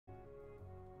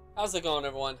How's it going,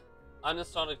 everyone? I'm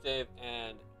Nostalgic Dave,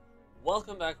 and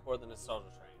welcome back aboard the Nostalgia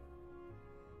Train.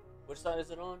 Which side is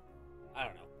it on? I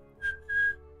don't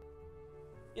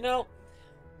know.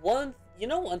 One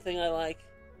thing I like?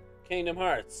 Kingdom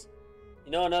Hearts.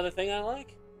 You know another thing I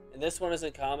like? And this one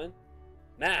isn't common?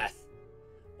 Math.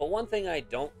 But one thing I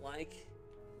don't like?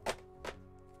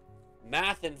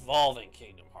 Math involving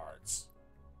Kingdom Hearts.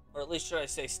 Or at least should I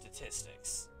say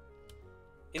statistics.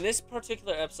 In this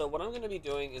particular episode, what I'm going to be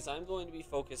doing is I'm going to be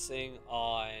focusing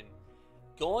on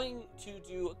going to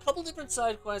do a couple different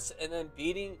side quests and then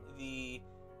beating the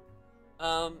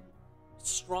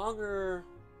stronger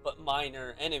but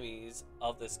minor enemies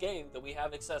of this game that we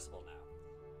have accessible now.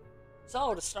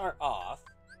 So to start off,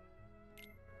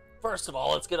 first of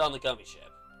all, let's get on the gummy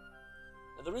ship.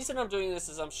 Now, the reason I'm doing this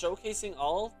is I'm showcasing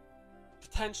all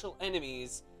potential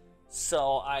enemies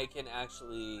so I can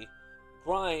actually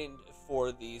grind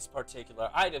for these particular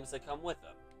items that come with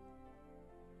them.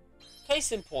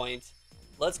 Case in point,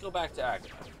 let's go back to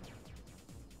Agatha.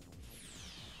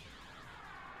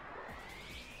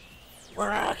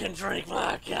 Where I can drink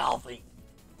my coffee.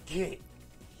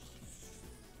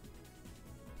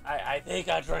 I think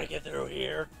I drank it through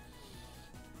here.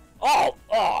 Oh!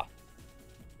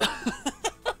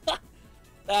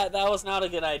 That was not a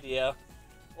good idea.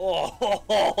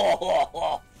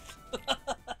 Oh!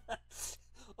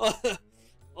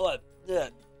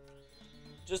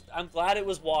 Just, I'm glad it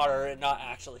was water and not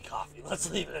actually coffee.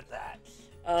 Let's leave it at that.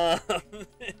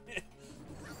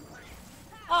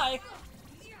 Hi!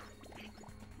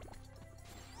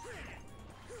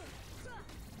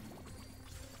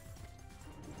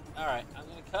 Alright, I'm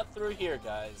gonna cut through here,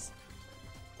 guys.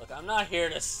 Look, I'm not here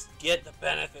to get the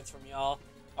benefits from y'all.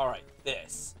 Alright,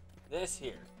 this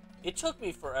here. It took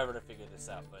me forever to figure this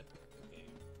out, but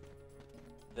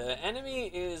the enemy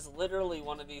is literally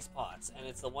one of these pots, and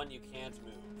it's the one you can't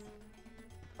move.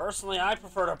 Personally, I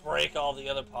prefer to break all the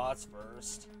other pots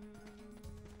first.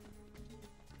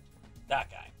 That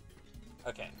guy.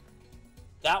 Okay.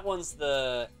 That one's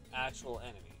the actual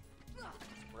enemy.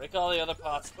 Break all the other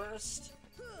pots first,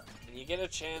 and you get a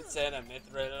chance at a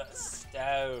Mithril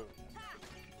Stone.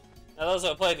 Now, those who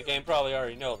have played the game probably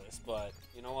already know this, but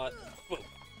you know what? Boom.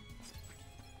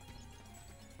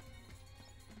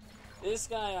 This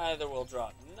guy either will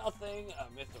drop nothing, a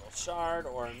Mithril Shard,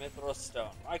 or a Mithril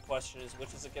Stone. My question is,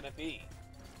 which is it going to be?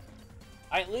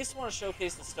 I at least want to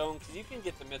showcase the stone, because you can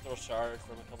get the Mithril Shard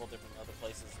from a couple different other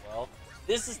places as well.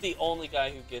 This is the only guy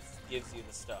who gives you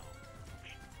the stone.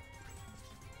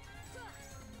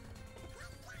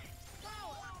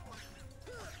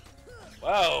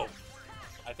 Whoa!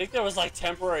 I think there was like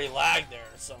temporary lag there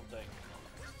or something.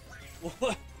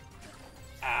 What?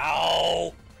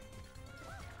 Ow!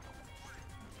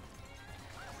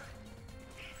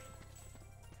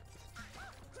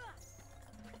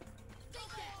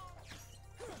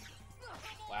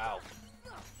 Wow.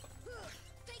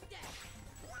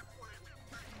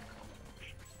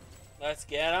 Let's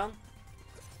get him.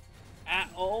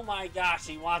 Oh my gosh,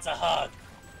 he wants a hug.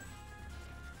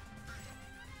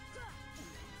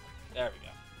 There we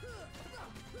go.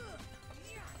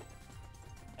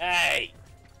 Hey!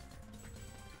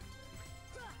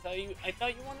 I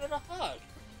thought you wanted a hug.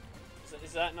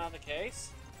 Is that not the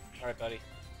case? Alright, buddy.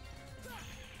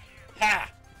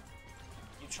 Ha!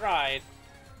 You tried.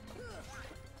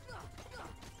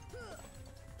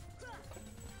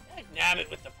 Nab it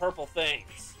with the purple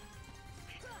things.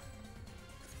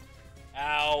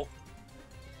 Ow.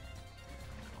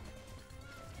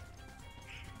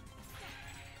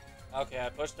 Okay, I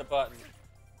pushed the button.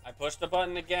 I pushed the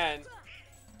button again.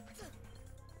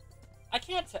 I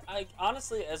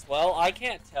honestly, as well, I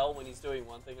can't tell when he's doing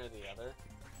one thing or the other.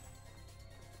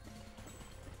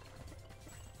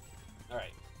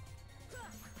 Alright.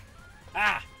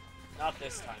 Ah! Not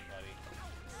this time, buddy.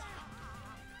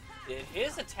 Did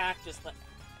his attack just like...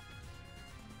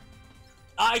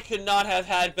 I could not have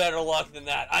had better luck than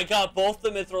that. I got both the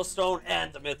Mithril Stone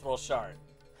and the Mithril Shard.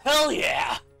 Hell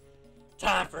yeah!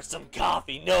 Time for some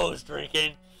coffee nose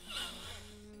drinking.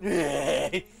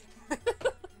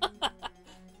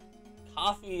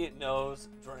 Coffee nose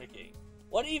drinking.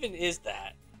 What even is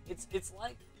that? It's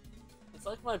like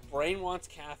my brain wants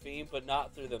caffeine, but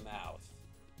not through the mouth.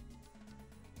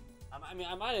 I mean,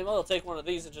 I might as well take one of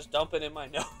these and just dump it in my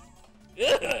nose.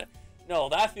 No,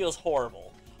 that feels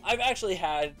horrible. I've actually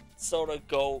had soda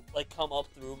come up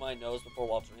through my nose before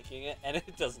while drinking it, and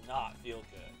it does not feel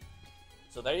good.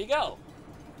 So there you go.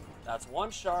 That's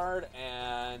one shard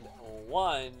and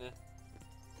one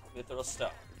Mithril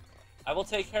Stone. I will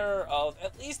take care of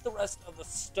at least the rest of the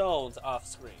stones off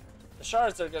screen. The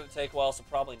shards are going to take a while, so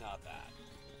probably not that.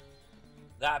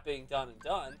 that being done and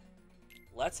done,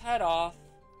 let's head off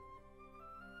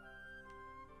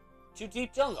to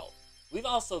Deep Jungle. We've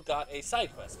also got a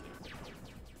side quest here.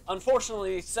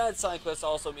 Unfortunately, said side quest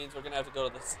also means we're going to have to go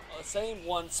to the same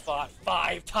one spot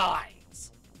 5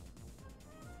 times.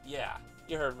 Yeah,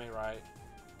 you heard me right.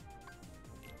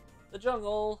 The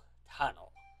Jungle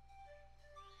Tunnel.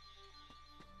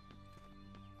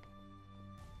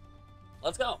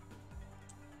 Let's go.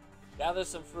 Gather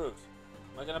some fruit.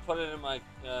 Am I going to put it in my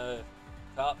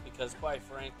cup? Because quite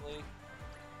frankly,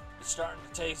 it's starting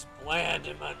to taste bland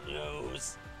in my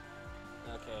nose.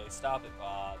 Okay, stop it,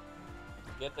 Bob.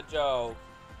 Get the joke.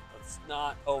 Let's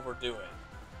not overdo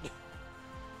it.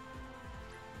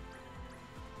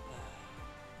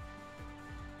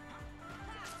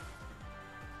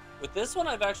 With this one,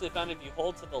 I've actually found if you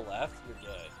hold to the left, you're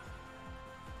good.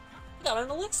 I got an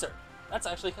elixir. That's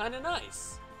actually kind of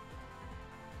nice.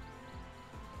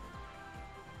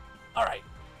 Alright.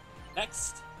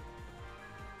 Next.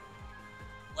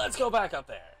 Let's go back up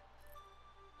there.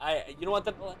 You know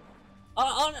what?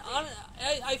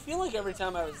 I feel like every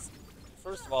time I was...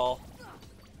 First of all,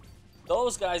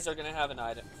 those guys are going to have an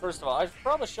item. First of all, I should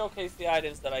probably showcase the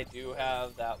items that I do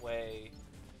have. That way,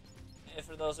 if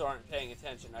for those who aren't paying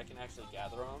attention, I can actually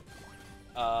gather them.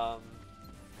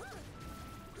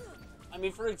 I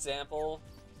mean, for example,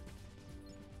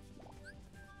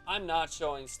 I'm not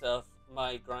showing stuff,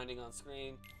 my grinding on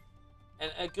screen.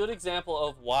 And a good example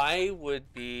of why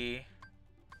would be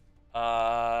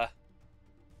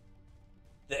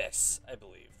this, I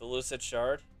believe. The Lucid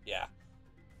Shard? Yeah.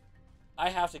 I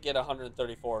have to get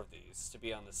 134 of these to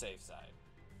be on the safe side.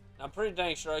 Now, I'm pretty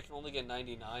dang sure I can only get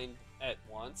 99 at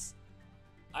once.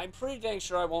 I'm pretty dang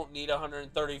sure I won't need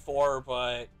 134,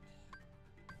 but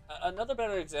another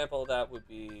better example of that would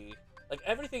be, like,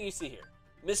 everything you see here.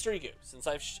 Mystery Goo. Since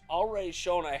I've already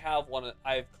shown I have one,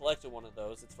 I've collected one of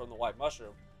those. It's from the White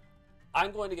Mushroom.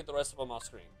 I'm going to get the rest of them off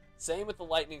screen. Same with the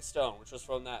Lightning Stone, which was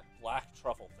from that Black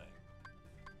Truffle thing.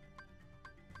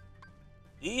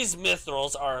 These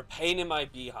mithrils are a pain in my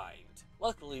behind.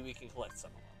 Luckily, we can collect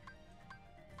some of them.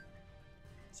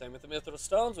 Same with the Mithril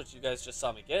Stones, which you guys just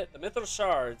saw me get. The Mithril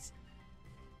Shards,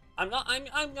 I'm not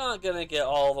gonna get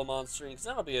all of them on stream because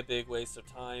that'll be a big waste of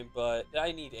time. But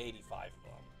I need 85 of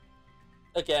them.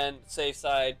 Again, safe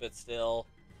side, but still,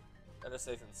 better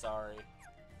safe than sorry.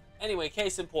 Anyway,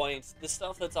 case in point, the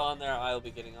stuff that's on there, I will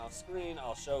be getting off screen.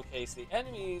 I'll showcase the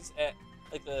enemies,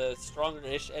 like the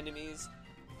stronger-ish enemies,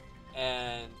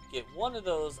 and get one of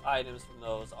those items from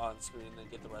those on screen, and then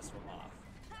get the rest of them off.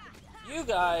 You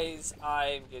guys,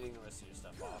 I'm getting the rest of your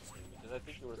stuff off screen because I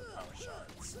think you were the power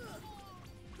shards.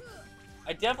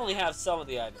 I definitely have some of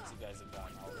the items you guys have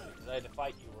gotten already because I had to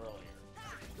fight you earlier.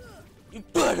 You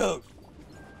butthole!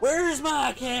 Where's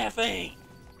my caffeine?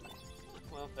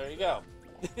 Well, there you go.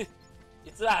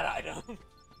 It's that item.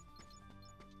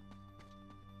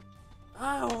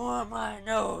 I want my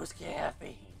nose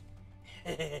caffeine.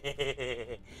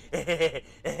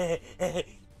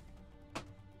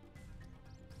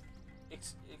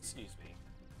 Excuse me.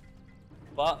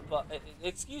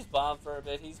 Excuse Bob for a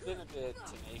bit. He's been a bit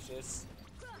tenacious.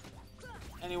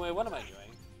 Anyway, what am I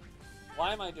doing?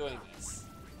 Why am I doing this?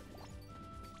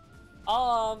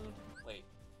 Wait.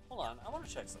 Hold on. I want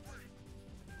to check something.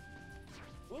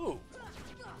 Ooh.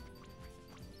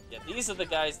 Yeah, these are the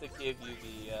guys that give you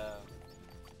the,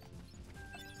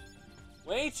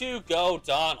 Way to go,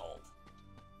 Donald.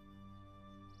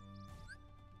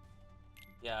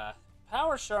 Yeah.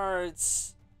 Power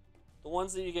shards, the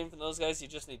ones that you get from those guys, you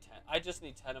just need 10. I just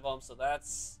need 10 of them, so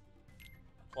that's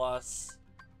a plus.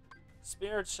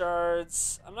 Spirit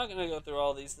shards, I'm not going to go through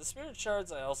all these. The spirit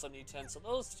shards, I also need 10, so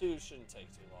those two shouldn't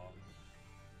take too long.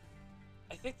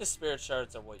 I think the spirit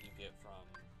shards are what you get from...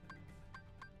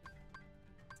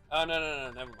 Oh,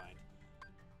 no, never mind.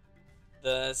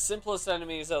 The simplest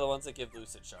enemies are the ones that give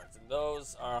lucid shards, and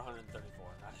those are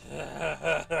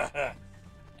 134.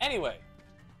 Anyway,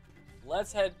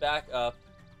 let's head back up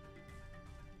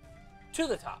to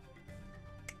the top.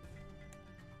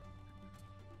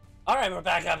 Alright, we're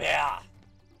back up here.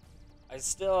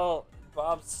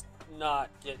 Bob's not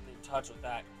getting in touch with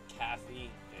that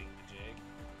caffeine thing-jig.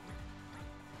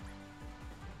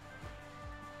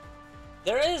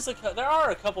 There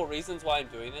are a couple reasons why I'm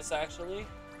doing this, actually.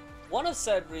 One of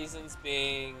said reasons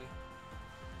being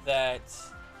that,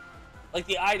 like,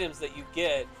 the items that you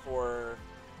get for,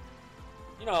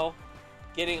 you know,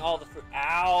 getting all the fruit.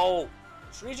 Ow!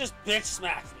 Tree just bitch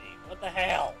smacked me. What the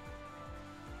hell?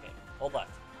 Okay, hold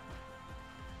left.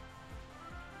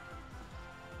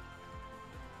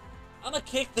 I'm gonna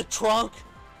kick the trunk.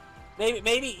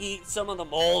 Maybe eat some of the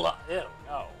mold. Ew,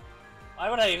 no. Why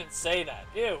would I even say that?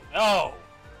 Ew, no!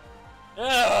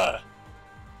 Ugh!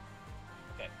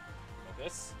 Okay,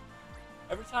 focus.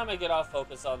 Every time I get off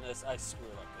focus on this, I screw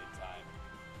it up big time.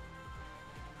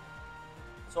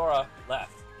 Sora,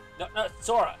 left. No,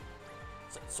 Sora!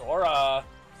 Sora!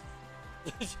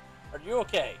 Are you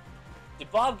okay?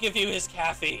 Did Bob give you his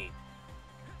caffeine?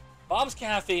 Bob's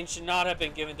caffeine should not have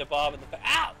been given to Bob in the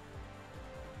Ow!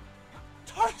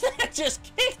 Tarzan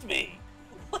just kicked me!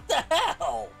 What the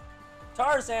hell?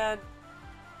 Tarzan,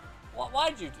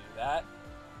 why'd you do that?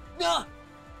 No!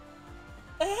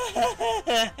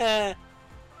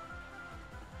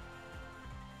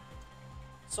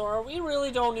 Sora, we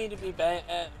really don't need to be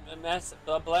I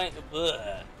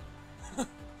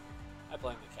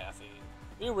blame the caffeine.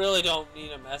 We really don't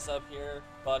need a mess up here,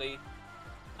 buddy.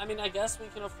 I mean, I guess we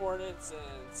can afford it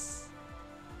since...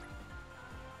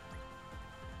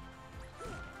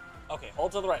 Okay,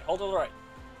 hold to the right, hold to the right.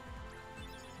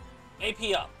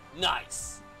 AP up.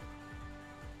 Nice.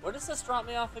 Where does this drop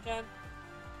me off again?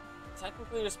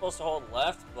 Technically, you're supposed to hold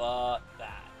left, but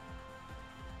that.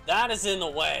 That is in the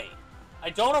way.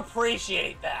 I don't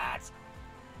appreciate that.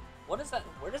 What is that?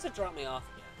 Where does it drop me off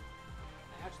again?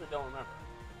 I actually don't remember.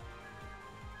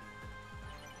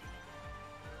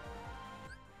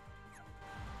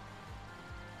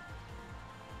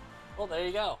 Well, there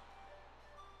you go.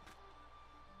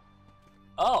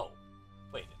 Oh.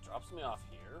 Wait, it drops me off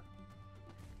here?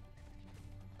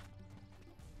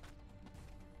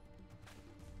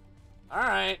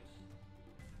 Alright.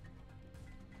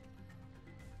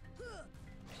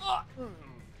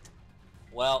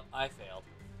 Well, I failed.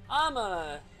 I'm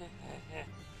a...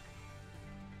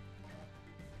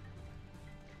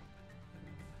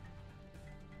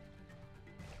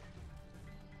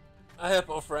 a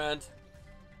hippo friend.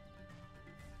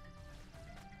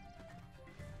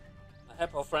 My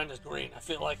hippo friend is green. I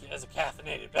feel like he has a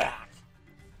caffeinated back.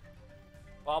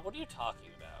 Bob, what are you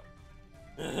talking about?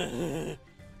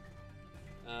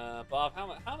 Bob,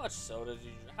 how much soda did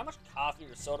you... How much coffee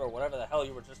or soda or whatever the hell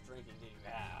you were just drinking did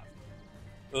you have?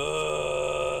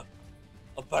 A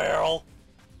barrel.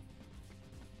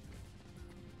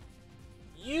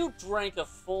 You drank a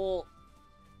full...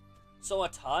 So a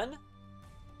ton?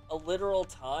 A literal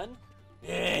ton?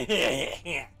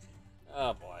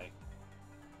 Oh boy.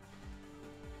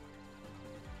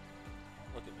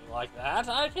 Look at me like that.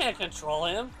 I can't control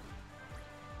him.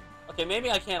 Okay, maybe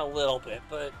I can a little bit,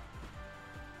 but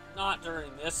not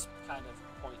during this kind of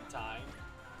point in time.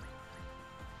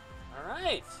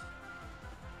 Alright.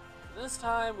 This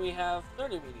time we have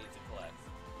 30 we need to collect.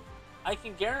 I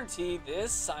can guarantee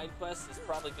this side quest is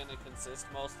probably going to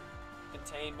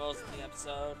contain most of the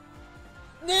episode.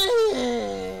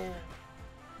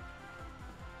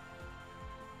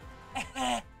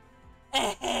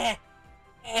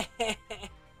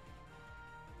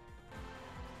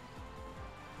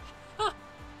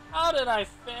 How did I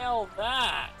fail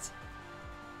that?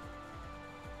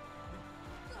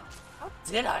 How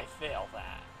did I fail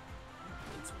that?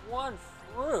 It's one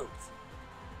fruit.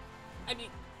 I mean,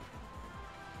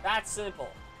 that's simple.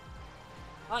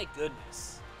 My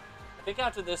goodness. I think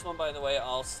after this one, by the way,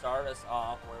 I'll start us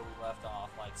off where we left off,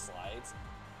 like slides.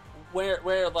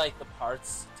 Where like the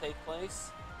parts take place.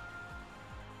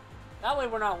 That way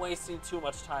we're not wasting too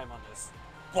much time on this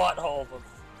butthole of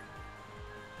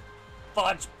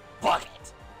fudge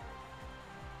bucket.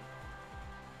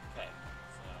 Okay,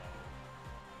 so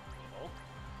middle.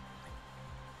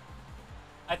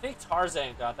 I think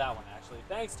Tarzan got that one actually.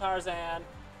 Thanks, Tarzan.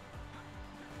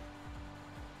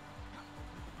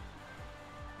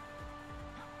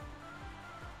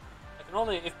 I can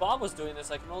only, if Bob was doing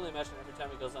this, I can only imagine every time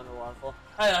he goes underwater.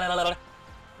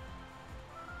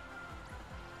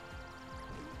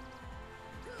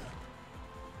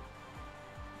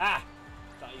 Ah!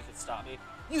 Thought you could stop me.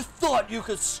 You thought you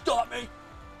could stop me?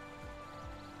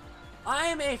 I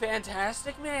am a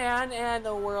fantastic man, and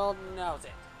the world knows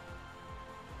it.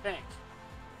 I think.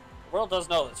 The world does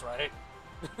know this, right?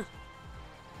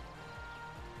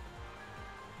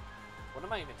 What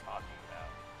am I even talking about?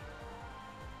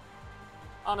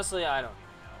 Honestly, I don't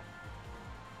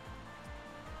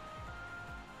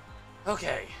even know.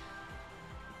 Okay.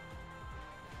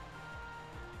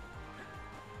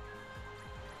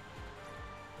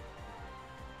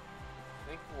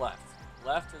 Left.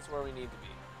 Left is where we need to be.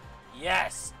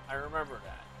 Yes! I remember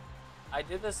that. I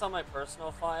did this on my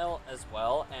personal file as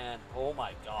well, and oh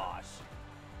my gosh.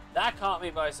 That caught me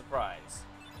by surprise.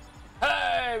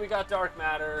 Hey! We got dark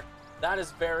matter. That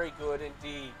is very good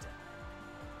indeed.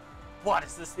 What?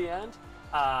 Is this the end?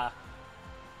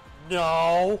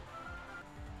 No!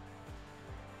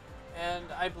 And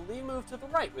I believe move to the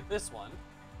right with this one.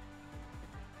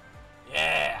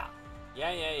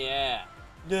 Yeah.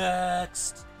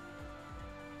 Next!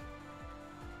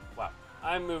 Wow,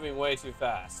 I'm moving way too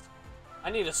fast.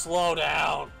 I need to slow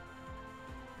down.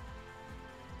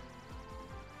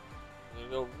 I'm gonna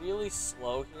go really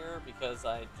slow here because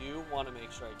I do want to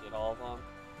make sure I get all of them.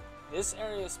 This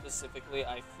area specifically,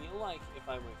 I feel like if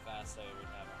I went fast, I would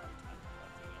have a hard time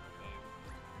collecting everything.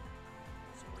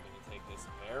 So we're gonna take this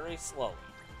very slowly.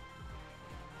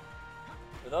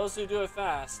 For those who do it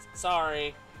fast,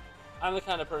 sorry. I'm the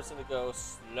kind of person to go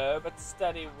slow but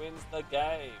steady wins the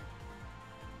game.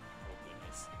 Oh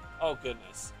goodness. Oh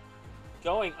goodness.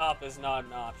 Going up is not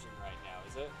an option right now,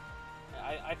 is it?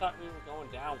 I thought we were going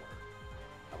downward.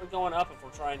 How are we going up if we're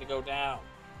trying to go down?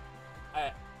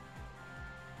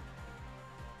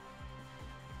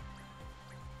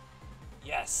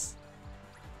 Yes.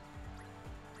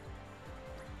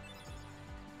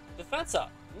 Defense up.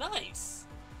 Nice.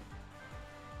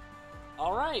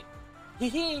 Alright.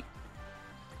 Hee.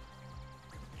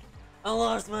 I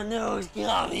lost my nose,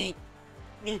 coffee.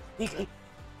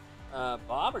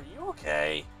 Bob, are you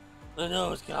okay? The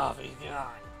nose coffee,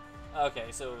 gone.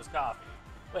 Okay, so it was coffee.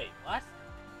 Wait, what?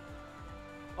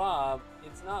 Bob,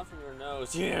 it's not for your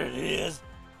nose. Here it is.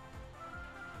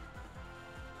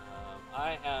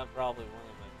 I have probably one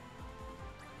of them.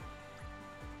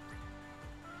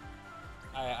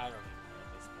 I don't even know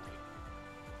at this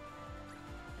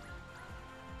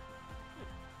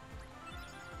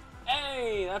point.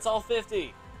 Hey, that's all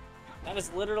 50. That is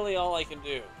literally all I can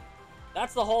do.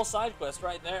 That's the whole side quest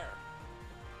right there.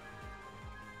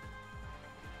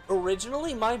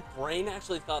 Originally, my brain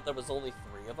actually thought there was only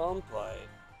 3 of them, but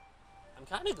I'm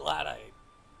kind of glad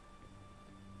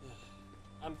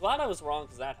I'm glad I was wrong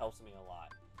because that helps me a lot.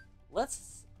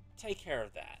 Let's take care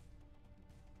of that.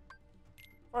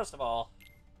 First of all,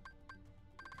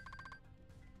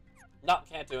 no,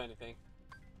 can't do anything.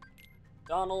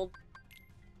 Donald,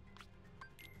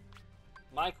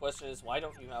 my question is, why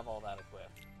don't you have all that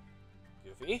equipped?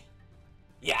 Goofy?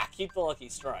 Yeah, keep the lucky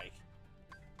strike.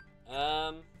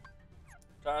 Tarzan,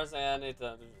 it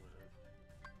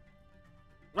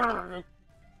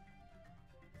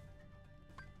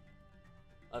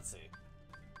let's see.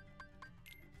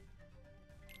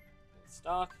 In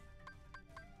stock.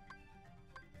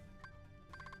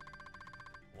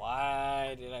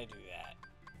 Why did I do that?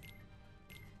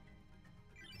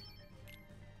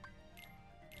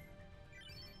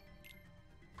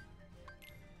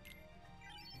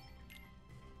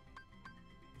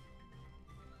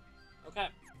 Okay.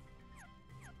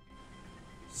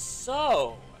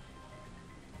 So,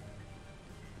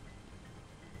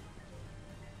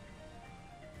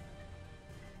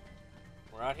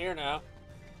 we're out here now.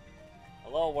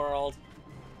 Hello, world.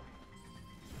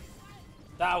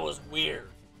 That was weird.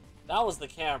 That was the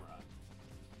camera.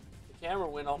 The camera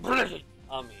went all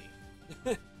on me.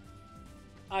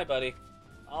 Hi, buddy.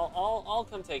 I'll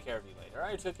come take care of you later.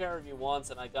 I took care of you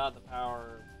once, and I got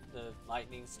the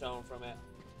lightning stone from it.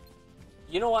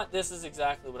 You know what? This is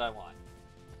exactly what I want.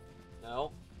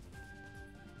 No?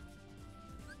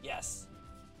 Yes.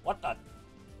 What the?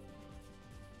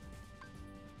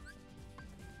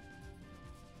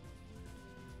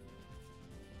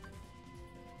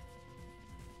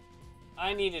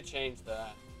 I need to change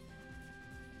that.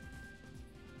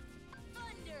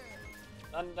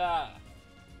 Thunder!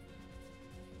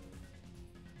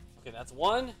 Okay, that's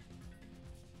 1.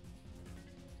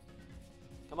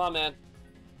 Come on, man.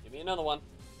 Give me another one.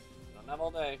 I don't have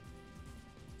all day.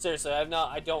 Seriously,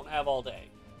 I don't have all day.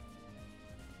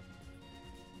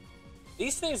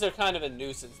 These things are kind of a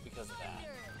nuisance because of that.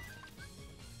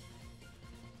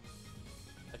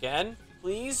 Again,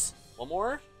 please? One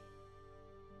more?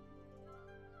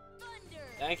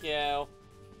 Thank you.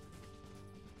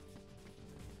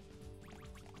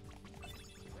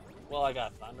 Well, I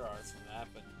got Thunder Arts from that,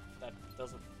 but that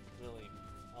doesn't really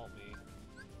help me.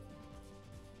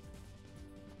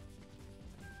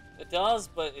 It does,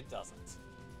 but it doesn't.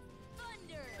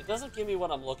 It doesn't give me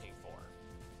what I'm looking for.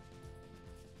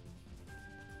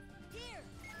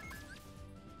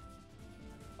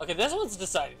 Okay, this one's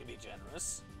deciding to be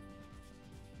generous.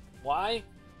 Why?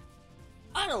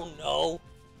 I don't know.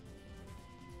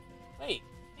 Hey,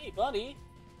 buddy.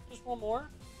 Just one more.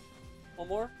 One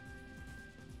more.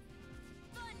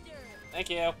 Thank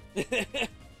you.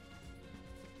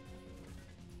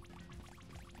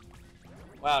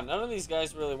 Wow, none of these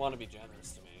guys really want to be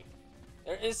generous to me.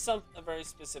 There is a very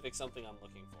specific something I'm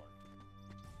looking for.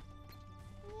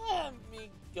 Let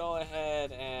me go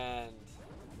ahead and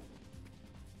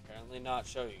apparently not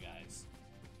show you guys.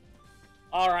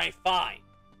 Alright, fine.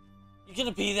 You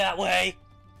gonna be that way?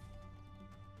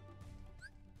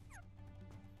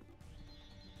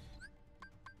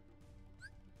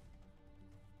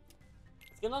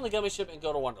 get on the gummy ship and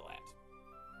go to Wonderland.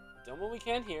 Done what we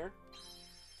can here.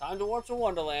 Time to warp to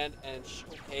Wonderland and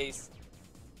showcase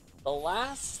the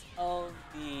last of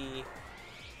the...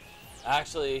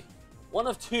 Actually, one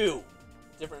of two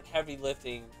different heavy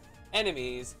lifting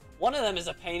enemies. One of them is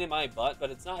a pain in my butt,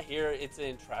 but it's not here. It's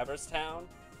in Traverse Town.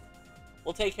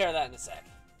 We'll take care of that in a sec.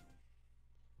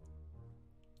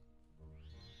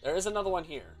 There is another one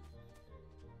here.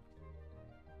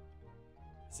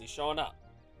 Is he showing up?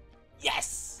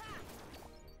 Yes!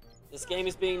 This game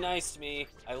is being nice to me.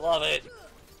 I love it.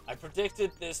 I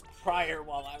predicted this prior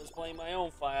while I was playing my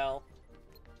own file.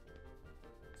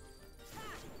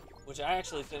 Which I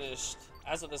actually finished,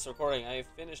 as of this recording, I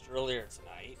finished earlier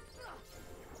tonight.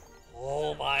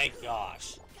 Oh my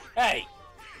gosh. Hey!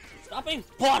 Stop being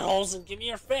buttholes and give me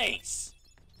your face!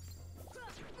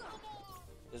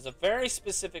 There's a very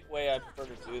specific way I prefer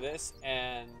to do this,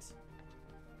 and...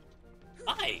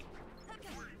 Hi!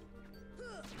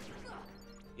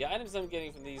 The items I'm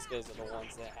getting from these guys are the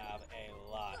ones that have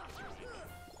a lot.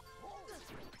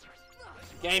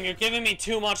 Game, you're giving me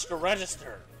too much to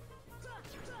register!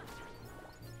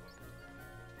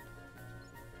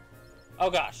 Oh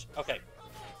gosh, okay.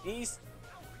 These...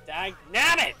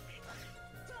 Dag-nabbit!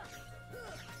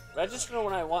 Register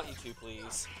when I want you to,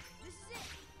 please.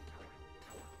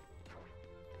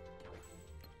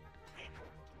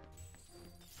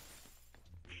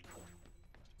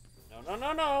 No, no,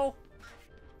 no, no!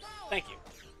 Thank you.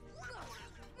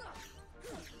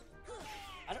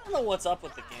 I don't know what's up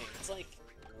with the game. It's like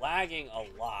lagging a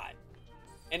lot.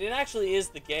 And it actually is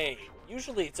the game.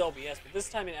 Usually it's OBS, but this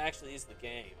time it actually is the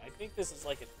game. I think this is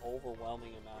like an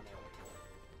overwhelming amount of...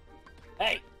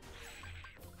 Hey!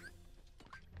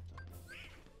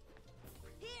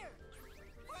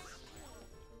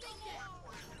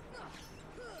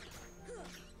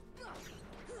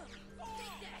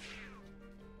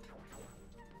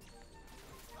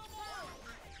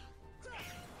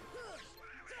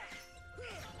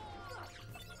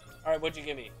 Alright, what'd you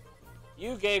give me?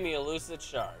 You gave me a lucid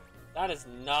shard. That is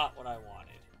not what I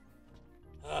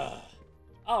wanted.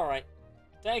 Alright.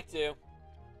 Take two.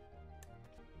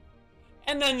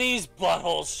 And then these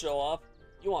buttholes show up.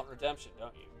 You want redemption,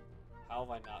 don't you? How have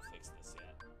I not fixed this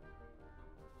yet?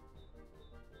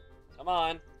 Come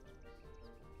on.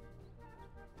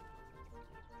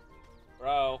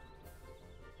 Bro.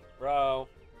 Bro.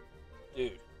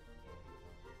 Dude.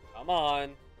 Come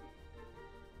on.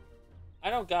 I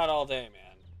don't got all day, man.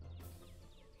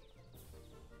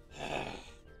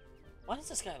 Why does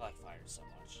this guy like fire so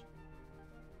much?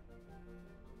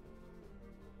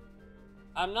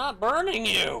 I'm not burning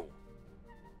you!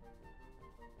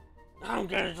 I'm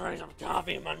gonna drink some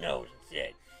coffee in my nose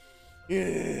and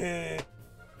shit.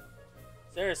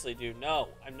 Seriously, dude, no.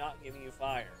 I'm not giving you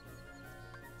fire.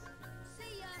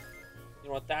 See ya. You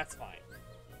know what? That's fine.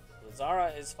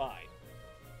 Lazara is fine.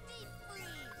 Deep freeze.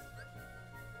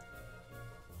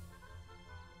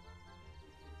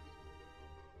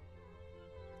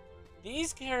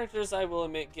 These characters, I will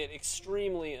admit, get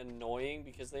extremely annoying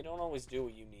because they don't always do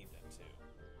what you need them to.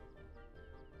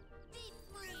 Deep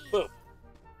freeze. Boop.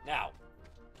 Now,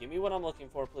 give me what I'm looking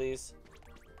for, please.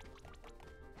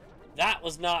 That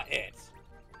was not it.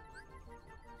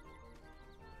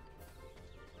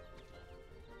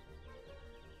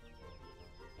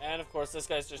 And of course, this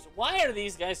guy's just... Why are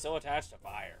these guys so attached to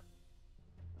fire?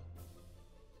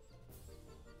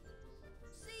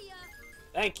 See ya.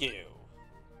 Thank you.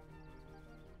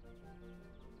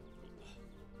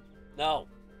 No.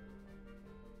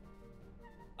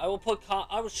 I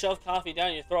will shove coffee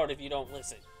down your throat if you don't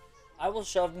listen. I will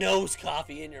shove nose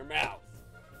coffee in your mouth.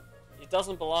 It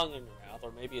doesn't belong in your mouth,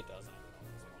 or maybe it doesn't. I don't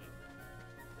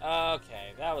know at this point.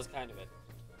 Okay, that was kind of it.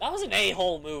 That was an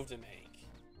a-hole move to make.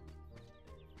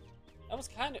 That was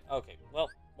kind of... Okay, well,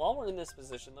 while we're in this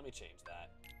position, let me change that.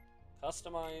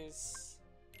 Customize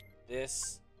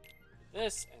this, and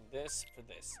this for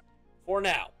this. For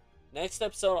now. Next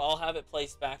episode, I'll have it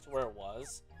placed back to where it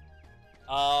was.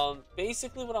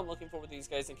 Basically what I'm looking for with these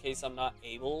guys, in case I'm not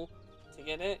able to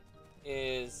get it,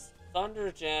 is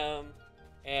Thunder Gem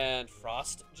and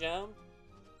Frost Gem.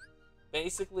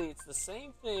 Basically, it's the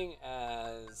same thing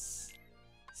as...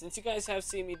 Since you guys have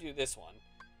seen me do this one,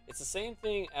 it's the same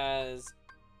thing as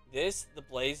this, the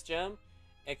Blaze Gem,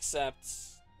 except,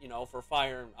 you know, for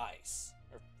fire and ice.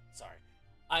 Or, sorry,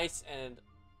 ice and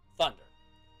thunder.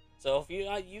 So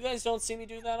if you guys don't see me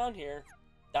do that on here,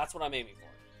 that's what I'm aiming for.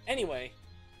 Anyway,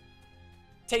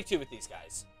 take two with these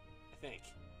guys, I think.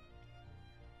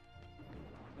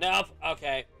 Nope,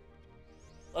 okay.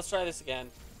 Let's try this again.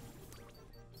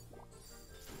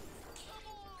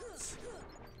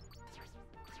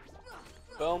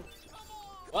 Boom.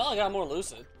 Well, I got more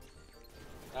lucid.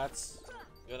 That's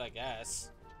good, I guess.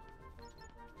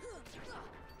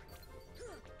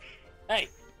 Hey!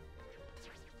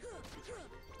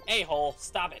 A-hole,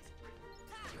 stop it.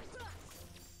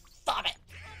 Stop it!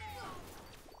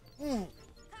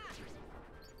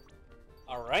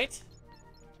 Alright.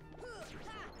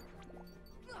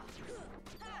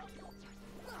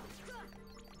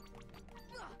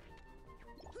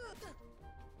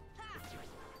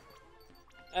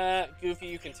 Goofy,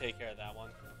 you can take care of that one.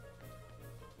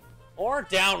 Or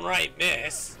downright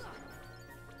miss.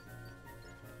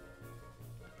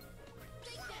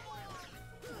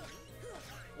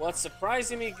 What's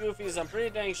surprising me, Goofy, is I'm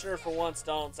pretty dang sure for once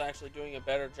Donald's actually doing a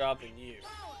better job than you.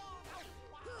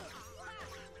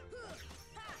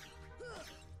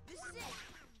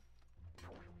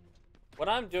 What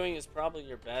I'm doing is probably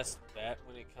your best bet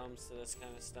when it comes to this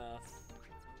kind of stuff.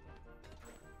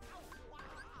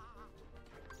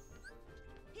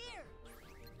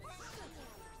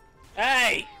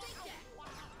 Hey!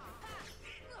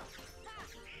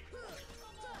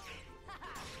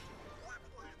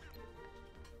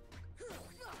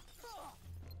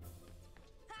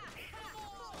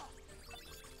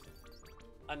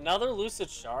 Another lucid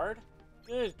shard?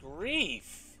 Good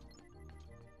grief.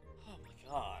 Oh my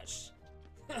gosh.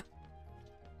 Come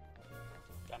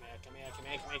here, come here, come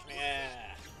here, come here, come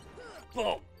here.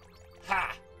 Boom!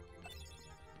 Ha!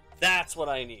 That's what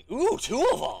I need. Ooh, 2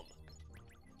 of them!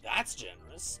 That's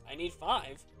generous. I need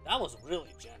 5. That was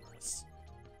really generous.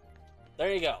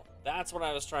 There you go. That's what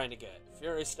I was trying to get.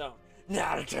 Fury Stone.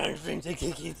 Now the time for him to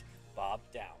kick it. Bob,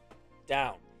 down.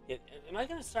 Down. Am I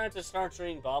going to start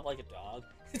treating Bob like a dog?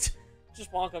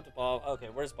 Just walk up to Bob. Okay,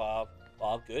 where's Bob?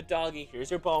 Bob, good doggy. Here's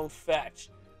your bone. Fetch.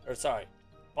 Or, sorry.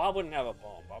 Bob wouldn't have a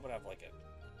bone. Bob would have, like,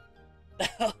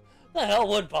 a... the hell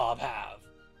would Bob have?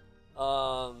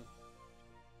 I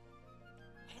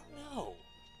don't know.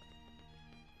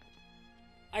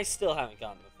 I still haven't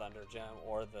gotten the Thunder Gem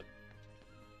or the...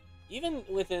 Even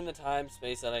within the time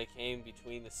space that I came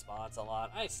between the spots a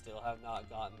lot, I still have not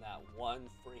gotten that one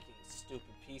freaking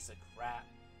stupid piece of crap.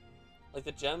 Like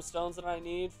the gemstones that I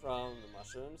need from the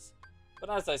mushrooms. But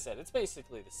as I said, it's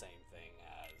basically the same thing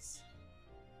as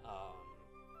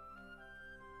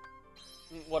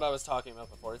what I was talking about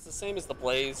before. It's the same as the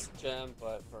Blaze gem,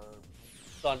 but for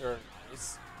Thunder and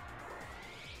Ice.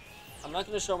 I'm not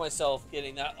going to show myself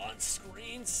getting that on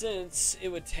screen since it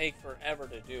would take forever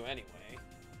to do anyway.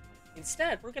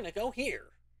 Instead, we're going to go here.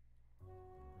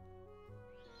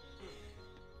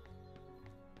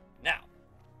 Now,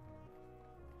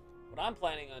 what I'm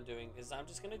planning on doing is I'm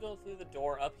just going to go through the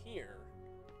door up here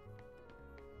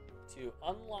to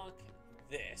unlock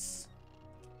this.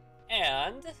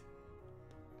 And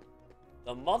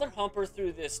the mother humper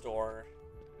through this door,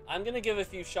 I'm going to give a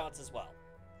few shots as well.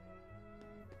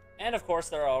 And of course,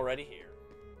 they're already here.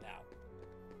 Now,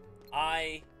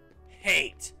 I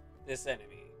hate this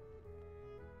enemy.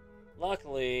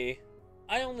 Luckily,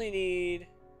 I only need...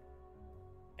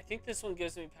 I think this one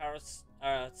gives me power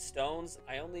stones.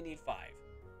 I only need 5.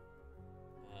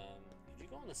 Could you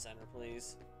go in the center,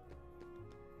 please?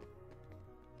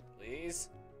 Please?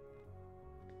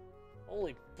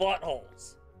 Holy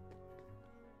buttholes!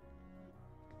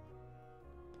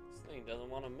 This thing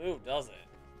doesn't want to move, does it?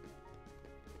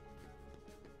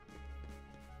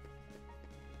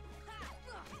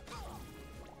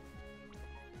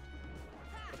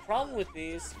 The problem with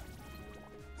these...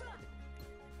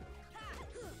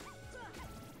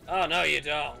 Oh, no, you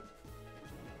don't.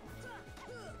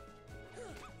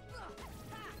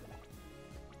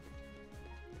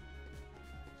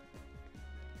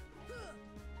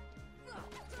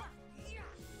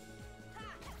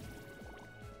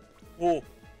 Oh.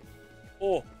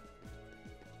 Oh.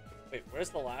 Wait, where's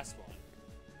the last one?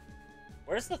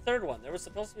 Where's the third one? There was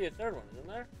supposed to be a third one, isn't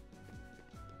there?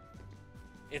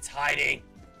 It's hiding.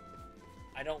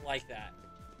 I don't like that.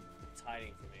 It's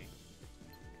hiding from me.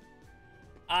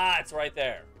 Ah, it's right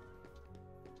there.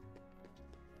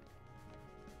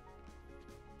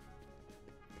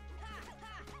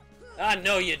 Ah,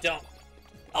 no, you don't.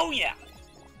 Oh, yeah.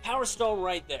 Power Stone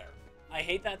right there. I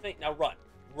hate that thing. Now run.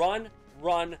 Run,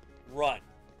 run, run.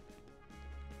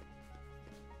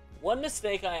 One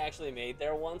mistake I actually made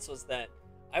there once was that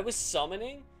I was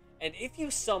summoning, and if you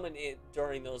summon it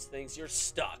during those things, you're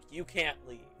stuck. You can't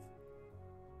leave.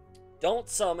 Don't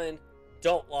summon.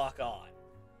 Don't lock on.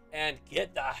 And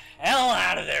get the hell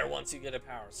out of there once you get a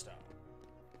Power Stone.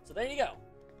 So there you go.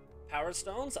 Power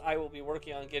Stones. I will be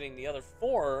working on getting the other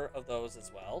 4 of those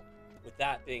as well. With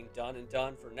that being done and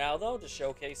done for now, though, to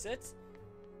showcase it.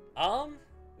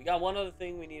 We got one other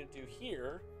thing we need to do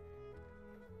here.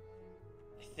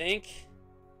 I think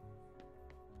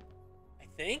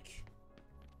think.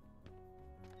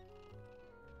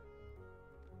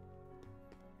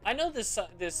 I know this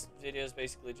video is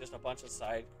basically just a bunch of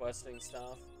side questing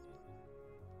stuff.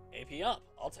 AP up.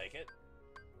 I'll take it.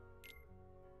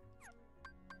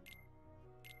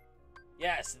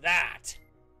 Yes, that!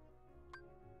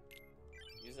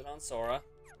 Use it on Sora.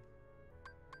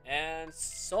 And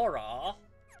Sora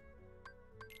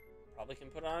probably can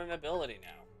put on an ability now.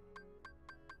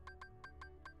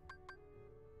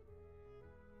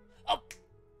 Oh!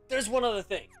 There's one other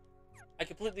thing. I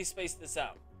completely spaced this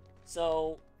out.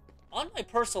 So, on my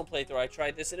personal playthrough, I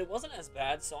tried this, and it wasn't as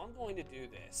bad, so I'm going to do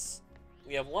this.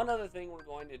 We have one other thing we're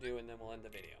going to do, and then we'll end the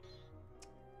video.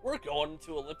 We're going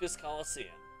to Olympus Coliseum.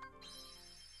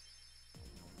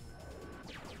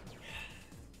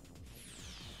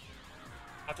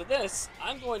 After this,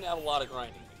 I'm going to have a lot of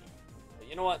grinding to do. But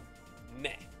you know what?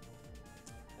 Meh.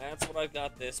 That's what I've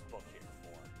got this book here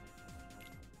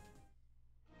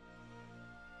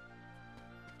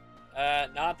for.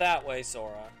 Not that way,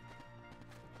 Sora.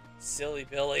 Silly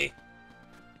Billy.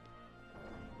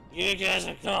 You get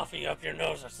some coffee up your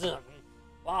nose or something.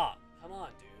 Bob, come on,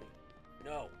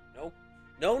 dude.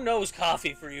 No nose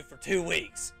coffee for you for 2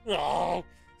 weeks. Oh.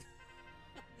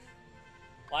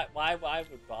 Why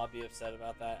would Bob be upset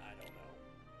about that? I don't know.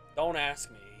 Don't ask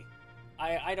me.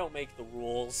 I don't make the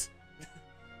rules. I'm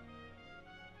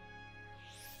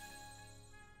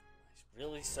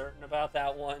really certain about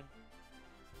that one.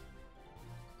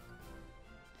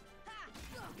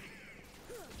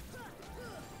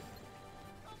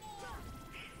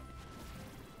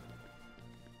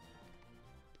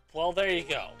 Well, there you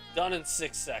go. Done in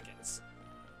 6 seconds.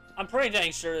 I'm pretty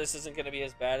dang sure this isn't going to be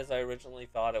as bad as I originally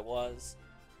thought it was.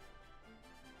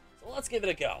 So let's give it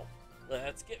a go.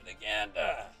 Let's give it a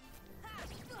gander.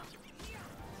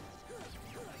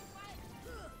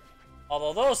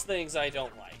 Although those things I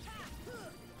don't like.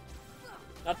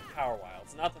 Not the Power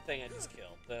Wilds. Not the thing I just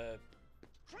killed.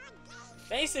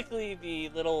 Basically the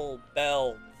little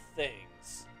bell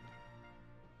things.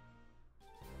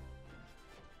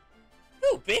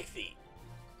 Ooh, big feet.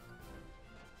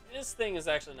 This thing is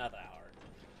actually not that hard.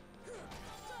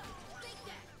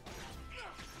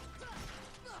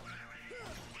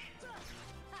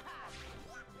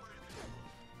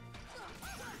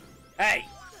 Hey!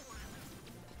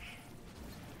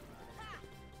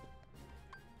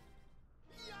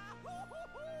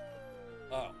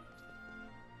 Oh.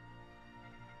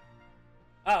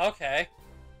 Oh, okay.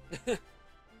 That's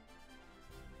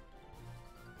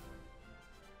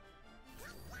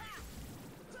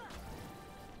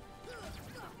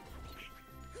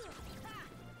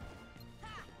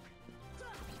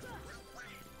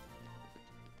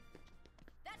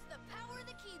the power of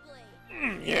the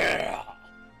Keyblade. Yeah!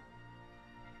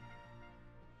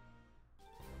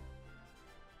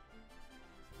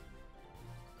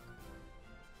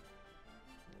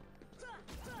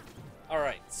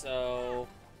 Alright, so...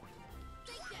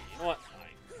 You know what?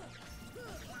 Fine.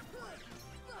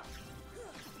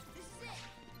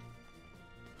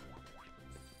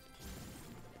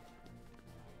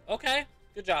 Okay.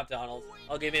 Good job, Donald.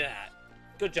 I'll give you that.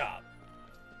 Good job.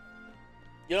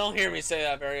 You don't hear me say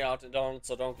that very often, Donald,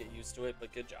 so don't get used to it,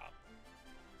 but good job.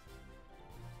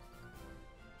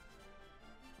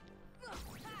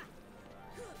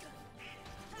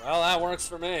 Well, that works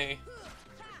for me.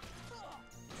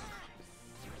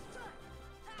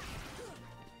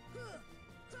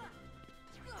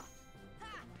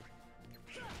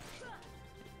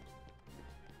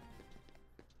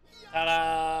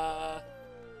 Ta-da!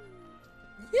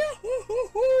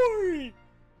 Yahoo!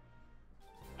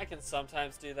 I can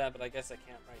sometimes do that, but I guess I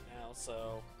can't right now,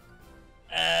 so...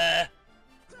 There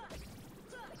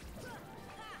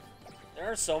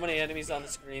are so many enemies on the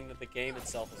screen that the game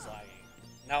itself is lagging.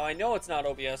 Now, I know it's not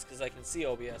OBS because I can see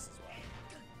OBS as well.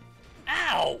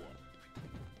 Ow!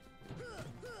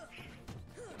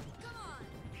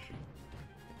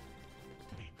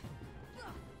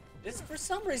 This, for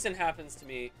some reason, happens to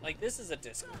me. Like, this is a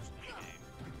disc version of the game.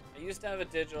 I used to have a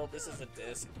digital, this is a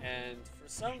disc, and for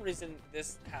some reason,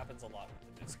 this happens a lot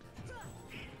with the disc version.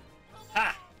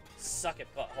 Ha! Suck it,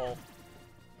 butthole.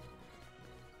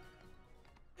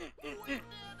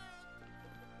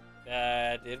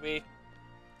 Did we?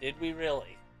 Did we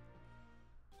really?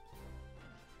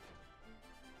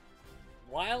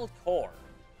 Wild core.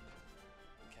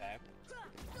 Okay.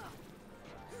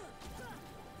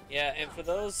 Yeah, and for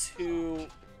those who...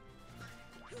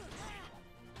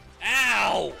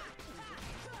 Ow!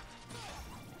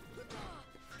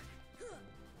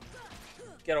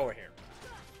 Get over here.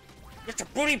 Get your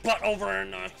booty butt over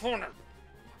in the corner.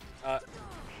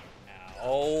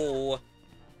 Ow.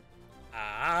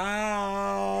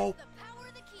 Ow! The power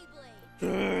of the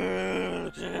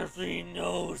Keyblade. Carefree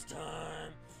nose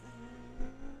time.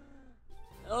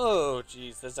 Oh,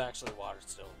 jeez, there's actually water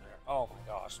still in there. Oh my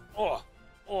gosh. Oh,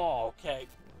 okay.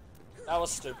 That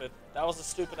was stupid. That was a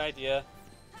stupid idea.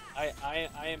 I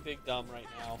am big dumb right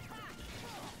now.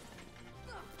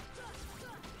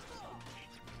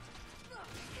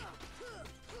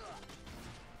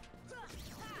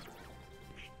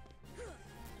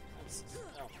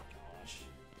 Oh my gosh.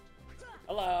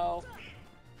 Hello.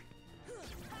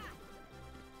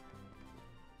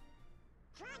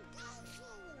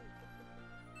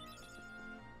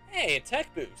 Hey, a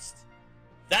tech boost.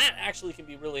 That actually can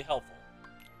be really helpful.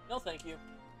 No, thank you.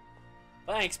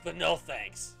 Thanks, but no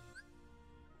thanks.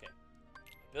 Okay.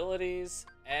 Abilities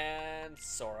and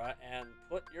Sora, and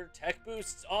put your tech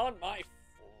boosts on my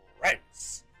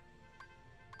friends.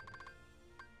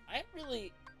 I don't know.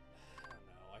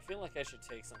 I feel like I should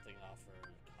take something off for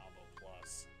Combo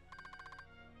Plus.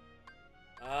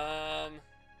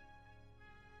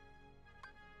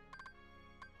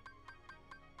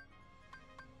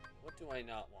 What do I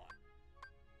not want?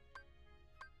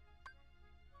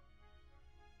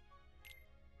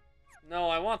 No,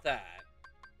 I want that.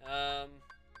 I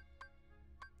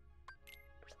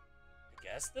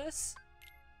guess this?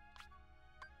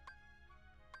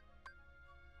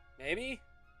 Maybe?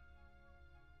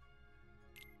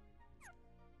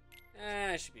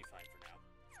 I should be fine for now.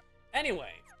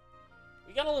 Anyway,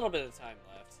 we got a little bit of time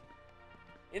left.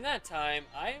 In that time,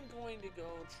 I am going to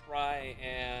go try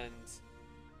and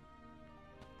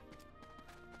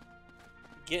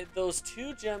get those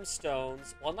 2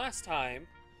 gemstones one last time,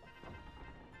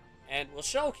 and we'll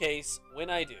showcase when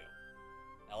I do.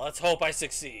 Now let's hope I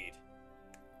succeed.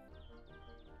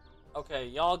 Okay,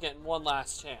 y'all getting one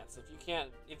last chance. If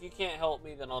you can't help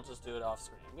me, then I'll just do it off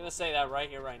screen. I'm gonna say that right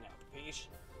here, right now. Capiche?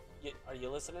 Are you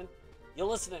listening? You're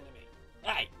listening to me.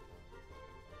 Hey!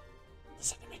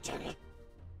 Listen to me, Juggy.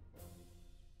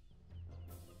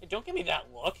 Hey, don't give me that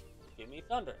look. Give me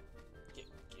thunder. Give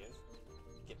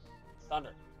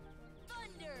thunder.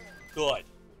 Thunder. Good.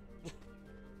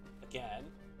 Again.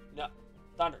 No.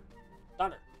 Thunder.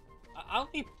 Thunder. I'll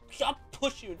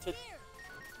push you into...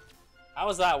 How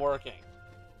is that working?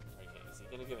 Okay, is he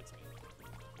gonna give it to me?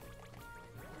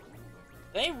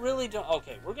 They really don't...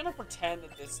 Okay, we're gonna pretend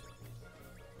that this...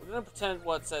 We're gonna pretend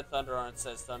what said Thunder Aren't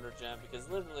says Thunder Gem, because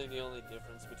literally the only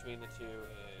difference between the two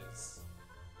is...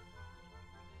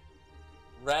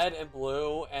 red and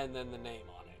blue, and then the name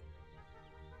on it.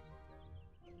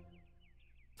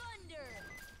 Thunder.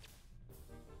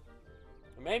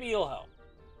 Maybe you'll help.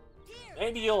 Here.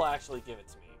 Maybe you'll actually give it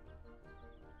to me.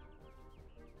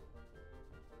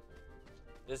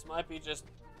 This might be just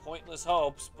pointless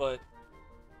hopes, but...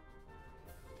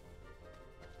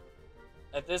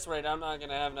 At this rate, I'm not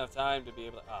gonna have enough time to be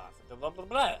able to...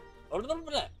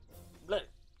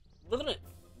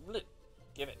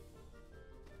 Give it.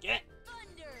 Get it!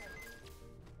 Thunder.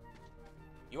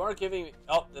 You are giving me...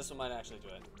 Oh, this one might actually do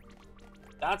it.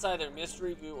 That's either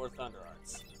Mystery Goo or Thunder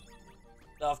Arts.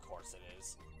 Of course it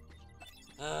is.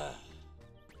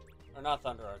 Or not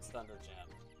Thunder Arts, Thunder Gem.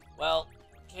 Well,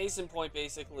 case in point,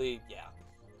 basically, yeah.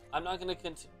 I'm not gonna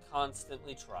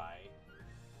constantly try.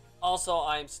 Also,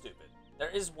 I'm stupid. There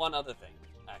is one other thing,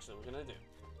 actually, we're gonna do.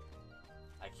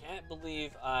 I can't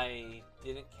believe I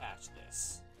didn't catch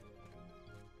this.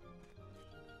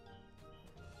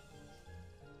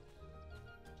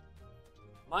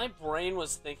 My brain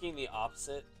was thinking the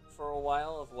opposite for a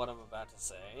while of what I'm about to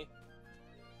say.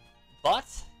 But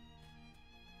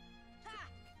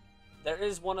there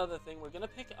is one other thing we're gonna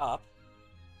pick up.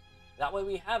 That way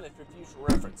we have it for future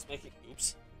reference. Why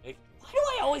do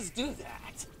I always do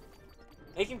that?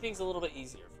 Making things a little bit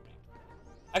easier for me.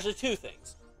 Actually, 2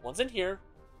 things. One's in here.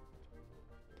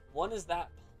 One is that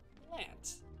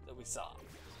plant that we saw.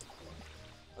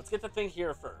 Let's get the thing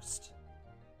here first.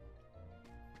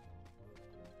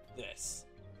 This.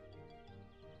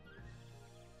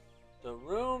 The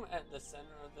room at the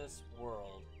center of this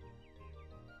world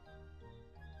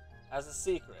has a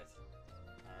secret.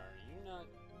 Are you not...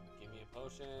 Give me a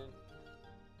potion.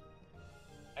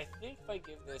 I think if I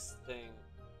give this thing...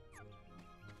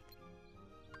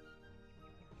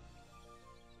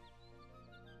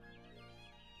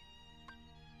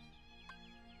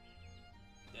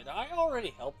 Did I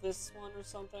already help this one or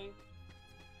something?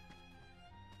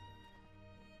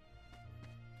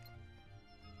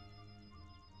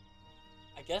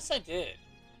 I guess I did.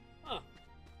 Huh.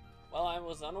 Well, I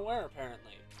was unaware,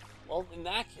 apparently. Well, in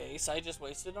that case, I just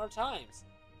wasted our times.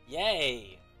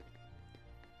 Yay!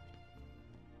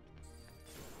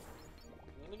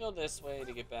 I'm gonna go this way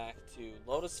to get back to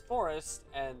Lotus Forest,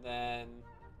 and then...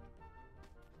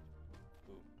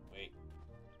 Ooh, wait.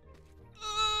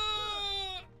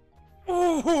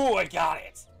 Ooh, I got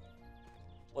it!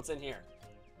 What's in here?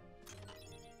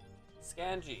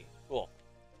 Scan G. Cool.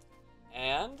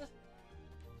 And...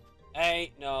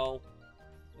 Hey, no.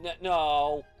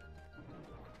 No.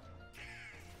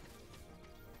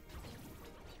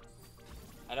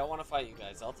 I don't want to fight you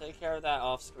guys. I'll take care of that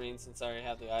off screen since I already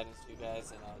have the items for you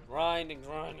guys, and I'll grind and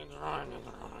grind and grind and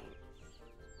grind.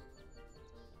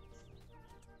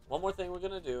 One more thing we're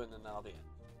gonna do, and then that'll be it.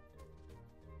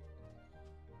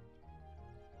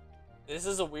 This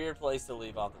is a weird place to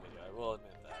leave off the video, I will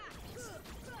admit that.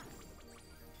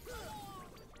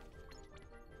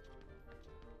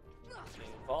 It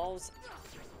involves...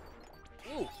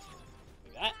 Ooh! Look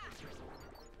at that.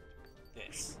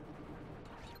 This.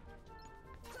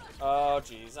 Oh,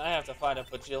 jeez. I have to fight a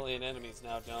bajillion enemies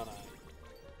now, don't I?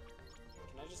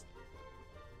 Can I just...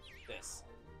 This.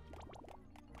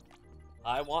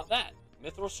 I want that.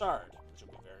 Mithril Shard, which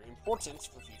will be very important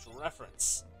for future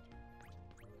reference.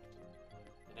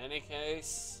 In any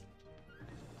case...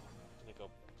 I'm gonna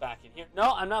go back in here.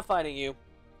 No, I'm not fighting you.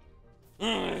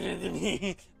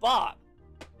 Bob!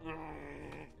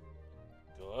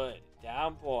 Good.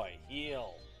 Down, boy.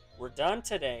 Heal. We're done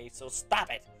today, so stop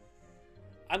it!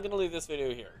 I'm going to leave this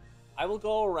video here. I will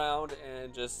go around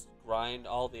and just grind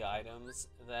all the items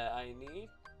that I need.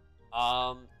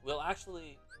 I'll go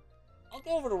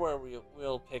over to where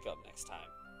we'll pick up next time.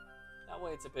 That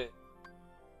way it's a bit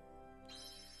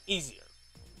easier.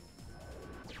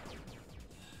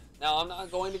 Now, I'm not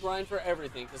going to grind for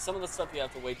everything, because some of the stuff you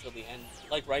have to wait till the end,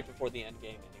 like right before the end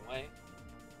game anyway.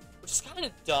 Which is kind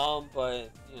of dumb,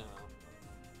 but, you know,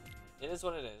 it is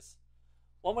what it is.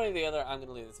 One way or the other, I'm going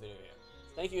to leave this video here.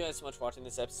 Thank you guys so much for watching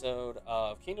this episode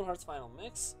of Kingdom Hearts Final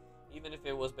Mix, even if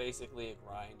it was basically a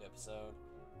grind episode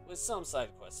with some side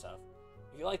quest stuff.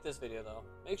 If you like this video though,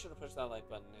 make sure to push that like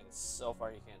button, and so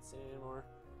far you can't see it anymore.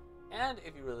 And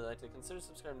if you really like it, consider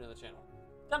subscribing to the channel.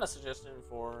 Got a suggestion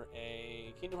for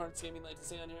a Kingdom Hearts game you'd like to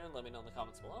see on here? Let me know in the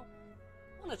comments below.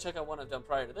 Want to check out one I've done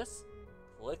prior to this?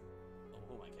 Click. Oh,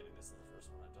 who am I kidding? This is the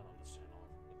first one I've done on this channel,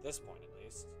 at this point at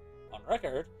least, on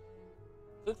record.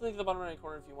 Click the link in the bottom right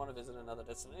corner if you want to visit another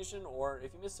destination, or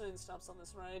if you missed any stops on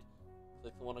this ride,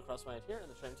 click the one across my head here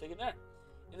and the train will take you there.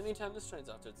 In the meantime, this train's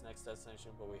off to its next destination,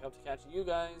 but we hope to catch you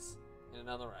guys in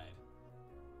another ride.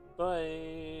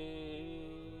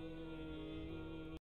 Bye!